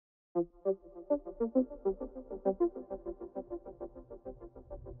All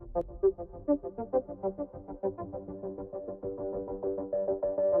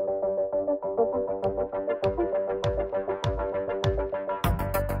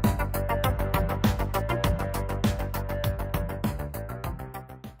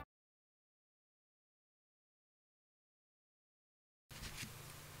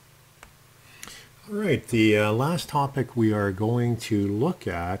right, the last topic we are going to look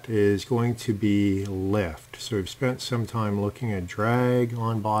at is going to be lift. So we've spent some time looking at drag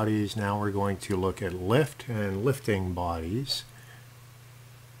on bodies. Now we're going to look at lift and lifting bodies.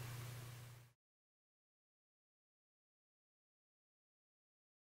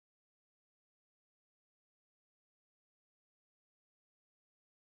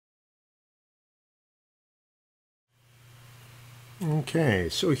 Okay,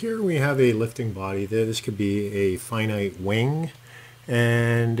 so here we have a lifting body. This could be a finite wing.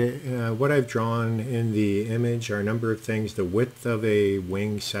 And what I've drawn in the image are a number of things. The width of a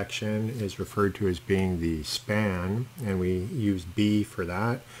wing section is referred to as being the span, and we use B for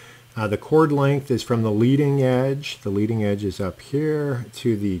that. The chord length is from the leading edge. The leading edge is up here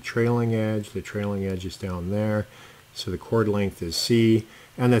to the trailing edge. The trailing edge is down there. So the chord length is C.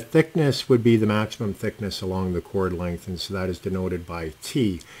 And the thickness would be the maximum thickness along the chord length, and so that is denoted by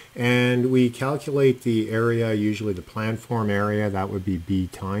T. And we calculate the area, usually the planform area, that would be B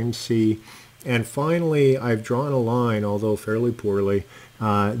times C. And finally, I've drawn a line, although fairly poorly.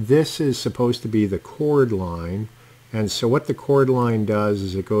 This is supposed to be the chord line. And so what the chord line does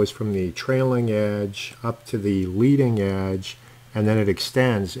is it goes from the trailing edge up to the leading edge, and then it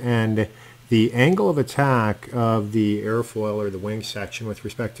extends. And the angle of attack of the airfoil or the wing section with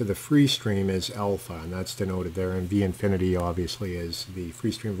respect to the free stream is alpha, and that's denoted there, and V infinity obviously is the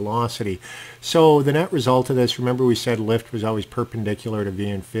free stream velocity. So the net result of this, remember we said lift was always perpendicular to V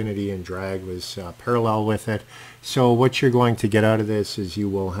infinity and drag was parallel with it. So what you're going to get out of this is you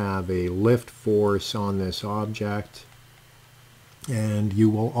will have a lift force on this object, and you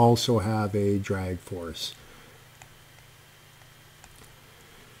will also have a drag force.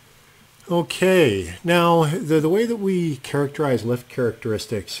 Okay, now the way that we characterize lift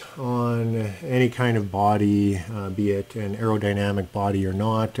characteristics on any kind of body, be it an aerodynamic body or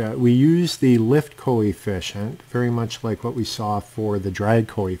not, we use the lift coefficient, very much like what we saw for the drag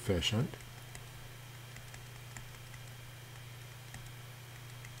coefficient.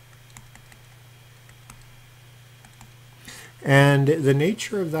 And the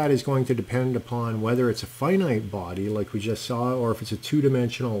nature of that is going to depend upon whether it's a finite body, like we just saw, or if it's a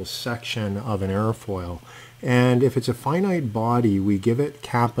two-dimensional section of an airfoil. And if it's a finite body, we give it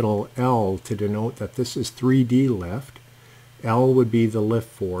capital L to denote that this is 3D lift. L would be the lift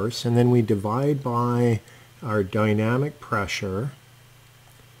force, and then we divide by our dynamic pressure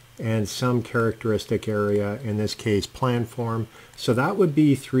and some characteristic area, in this case planform. So that would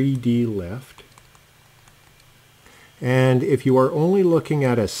be 3D lift. And if you are only looking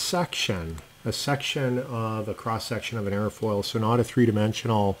at a section of a cross-section of an airfoil, so not a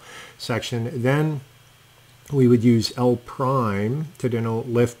three-dimensional section, then we would use L prime to denote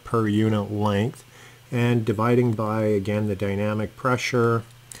lift per unit length, and dividing by, again, the dynamic pressure,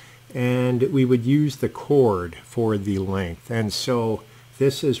 and we would use the chord for the length. And so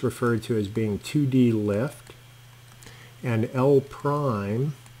this is referred to as being 2D lift, and L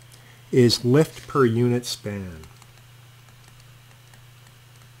prime is lift per unit span.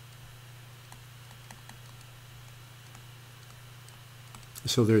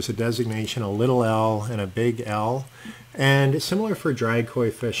 So there's a designation, a little l and a big L. And similar for drag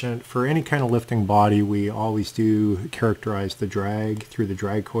coefficient, for any kind of lifting body, we always do characterize the drag through the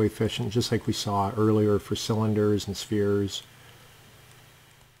drag coefficient, just like we saw earlier for cylinders and spheres.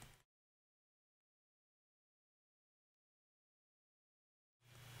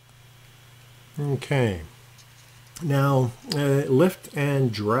 Okay. Now, lift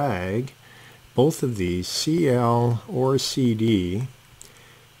and drag, both of these, CL or CD,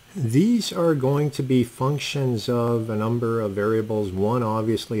 these are going to be functions of a number of variables. One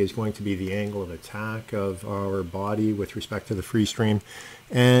obviously is going to be the angle of attack of our body with respect to the free stream,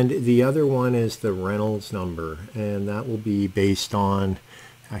 and the other one is the Reynolds number, and that will be based on,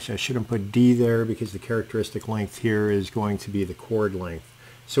 actually I shouldn't put D there because the characteristic length here is going to be the chord length.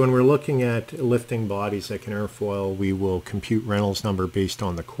 So when we're looking at lifting bodies like an airfoil, we will compute Reynolds number based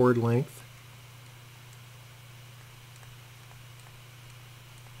on the chord length.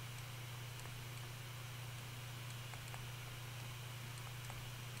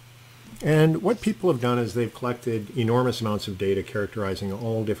 And what people have done is they've collected enormous amounts of data characterizing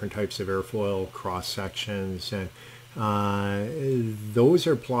all different types of airfoil cross sections, and those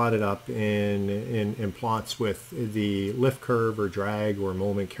are plotted up in plots with the lift curve or drag or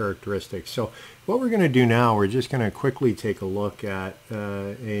moment characteristics. So what we're going to do now, we're just going to quickly take a look at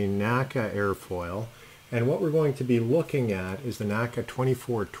a NACA airfoil. And what we're going to be looking at is the NACA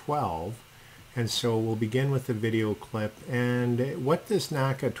 2412. And so we'll begin with the video clip. And what this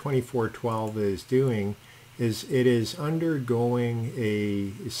NACA 2412 is doing is it is undergoing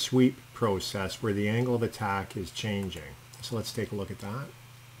a sweep process where the angle of attack is changing. So let's take a look at that.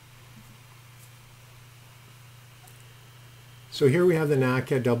 So here we have the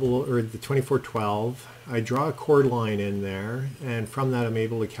NACA the 2412. I draw a chord line in there, and from that I'm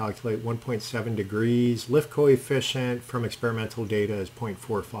able to calculate 1.7 degrees. Lift coefficient from experimental data is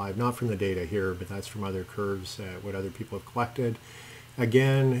 0.45, not from the data here, but that's from other curves, what other people have collected.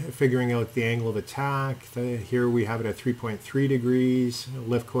 Again, figuring out the angle of attack, here we have it at 3.3 degrees.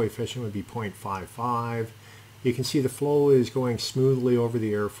 Lift coefficient would be 0.55. You can see the flow is going smoothly over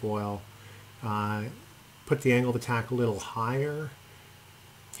the airfoil. Put the angle of attack a little higher.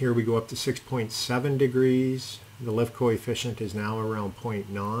 Here we go up to 6.7 degrees. The lift coefficient is now around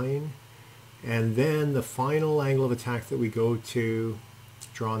 0.9. And then the final angle of attack that we go to,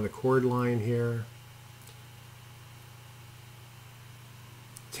 drawing the chord line here,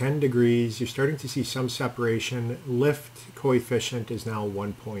 10 degrees, you're starting to see some separation. Lift coefficient is now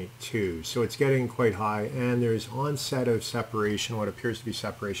 1.2, so it's getting quite high, and there's onset of separation, what appears to be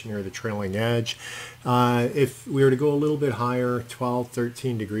separation near the trailing edge. If we were to go a little bit higher, 12,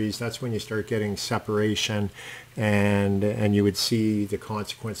 13 degrees, that's when you start getting separation, and you would see the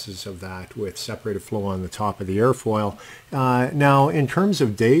consequences of that with separated flow on the top of the airfoil. Now, in terms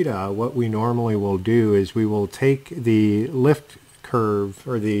of data, what we normally will do is we will take the lift curve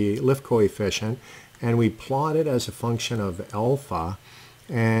or the lift coefficient and we plot it as a function of alpha,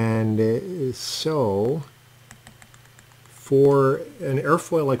 and so for an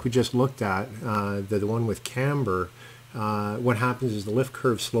airfoil like we just looked at, the one with camber, what happens is the lift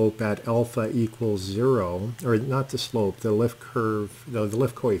curve slope at alpha equals 0, or not the slope, the lift curve, the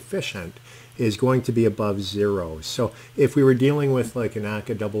lift coefficient is going to be above 0. So if we were dealing with like an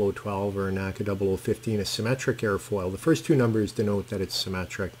NACA 0012 or a NACA 0015, a symmetric airfoil, the first two numbers denote that it's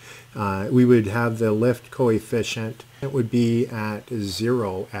symmetric. We would have the lift coefficient, it would be at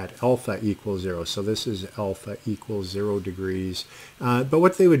 0 at alpha equals 0. So this is alpha equals 0 degrees. But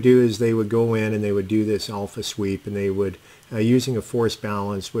what they would do is they would go in and they would do this alpha sweep, and they would, using a force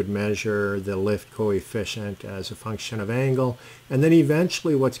balance, would measure the lift coefficient as a function of angle. And then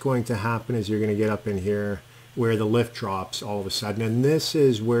eventually what's going to happen is you're going to get up in here where the lift drops all of a sudden. And this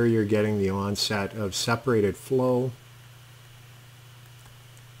is where you're getting the onset of separated flow.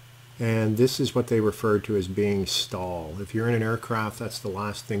 And this is what they refer to as being stall. If you're in an aircraft, that's the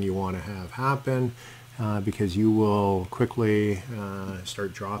last thing you want to have happen, because you will quickly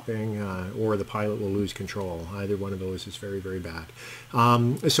start dropping, or the pilot will lose control. Either one of those is very, very bad.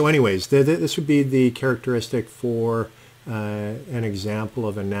 So anyways, this would be the characteristic for an example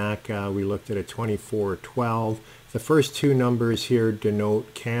of a NACA. We looked at a 2412. The first two numbers here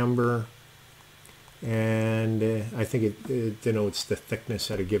denote camber, and I think it denotes the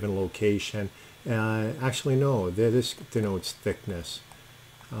thickness at a given location. Actually, no, this denotes thickness.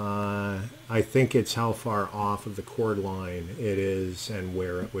 I think it's how far off of the chord line it is and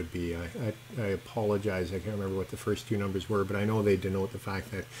where it would be. I apologize, I can't remember what the first two numbers were, but I know they denote the fact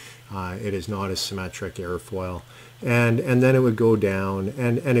that it is not a symmetric airfoil. And then it would go down,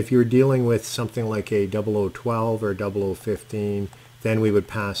 and if you're dealing with something like a 0012 or 0015, then we would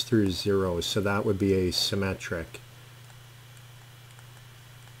pass through 0, so that would be a symmetric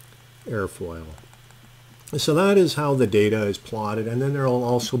airfoil. So that is how the data is plotted, and then there will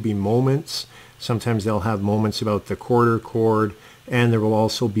also be moments. Sometimes they'll have moments about the quarter chord, and there will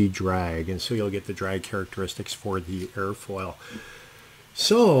also be drag, and so you'll get the drag characteristics for the airfoil.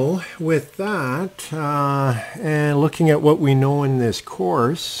 So with that, and looking at what we know in this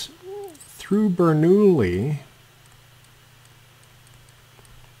course, through Bernoulli,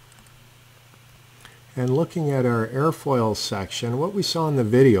 and looking at our airfoil section, what we saw in the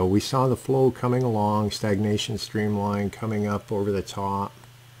video, we saw the flow coming along, stagnation streamline coming up over the top.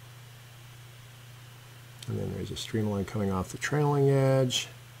 And then there's a streamline coming off the trailing edge.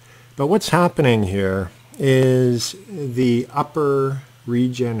 But what's happening here is the upper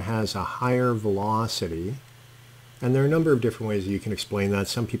region has a higher velocity. And there are a number of different ways you can explain that.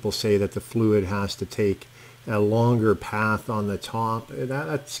 Some people say that the fluid has to take a longer path on the top.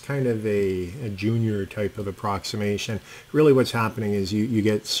 That's kind of a junior type of approximation. Really what's happening is you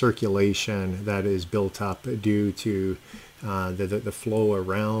get circulation that is built up due to the flow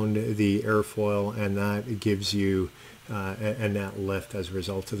around the airfoil, and that gives you a net lift as a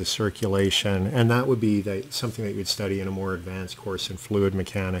result of the circulation. And that would be something that you'd study in a more advanced course in fluid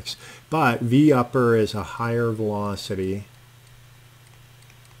mechanics. But V upper is a higher velocity,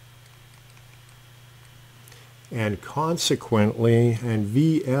 and consequently, and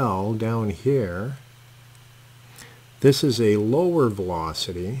VL down here, this is a lower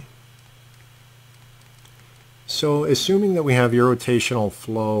velocity. So assuming that we have irrotational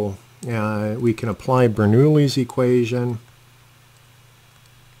flow, we can apply Bernoulli's equation.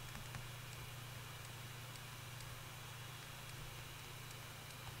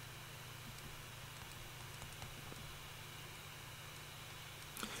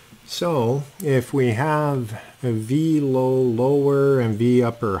 So if we have a V low lower and V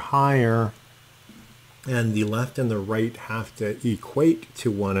upper higher, and the left and the right have to equate to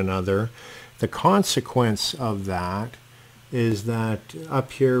one another, the consequence of that is that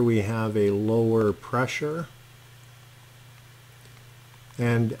up here we have a lower pressure,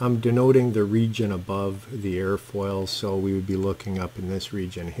 and I'm denoting the region above the airfoil, so we would be looking up in this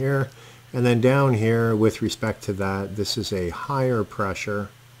region here, and then down here with respect to that, this is a higher pressure,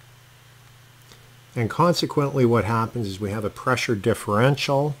 and consequently what happens is we have a pressure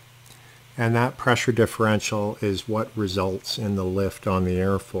differential, and that pressure differential is what results in the lift on the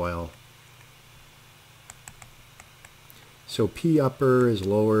airfoil. So P upper is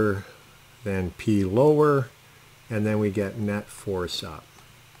lower than P lower, and then we get net force up.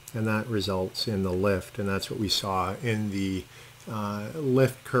 And that results in the lift, and that's what we saw in the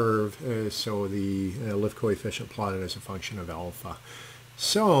lift curve. So the lift coefficient plotted as a function of alpha.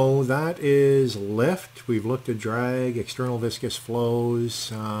 So that is lift. We've looked at drag, external viscous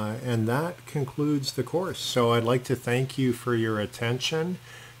flows, and that concludes the course. So I'd like to thank you for your attention.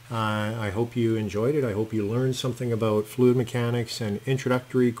 I hope you enjoyed it. I hope you learned something about fluid mechanics and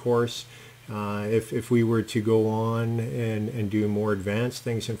introductory course. If we were to go on and do more advanced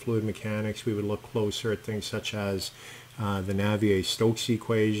things in fluid mechanics, we would look closer at things such as the Navier-Stokes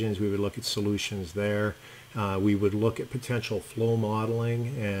equations. We would look at solutions there. We would look at potential flow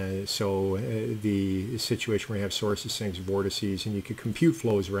modeling, so the situation where you have sources, sinks, vortices, and you could compute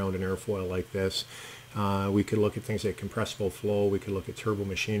flows around an airfoil like this. We could look at things like compressible flow. We could look at turbo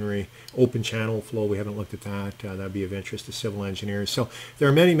machinery, open channel flow. We haven't looked at that. That'd be of interest to civil engineers. So there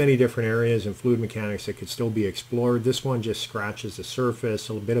are many, many different areas in fluid mechanics that could still be explored. This one just scratches the surface,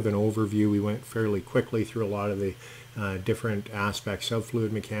 a little bit of an overview. We went fairly quickly through a lot of the different aspects of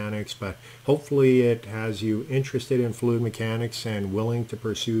fluid mechanics, but hopefully it has you interested in fluid mechanics and willing to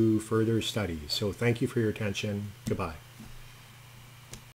pursue further studies. So thank you for your attention. Goodbye.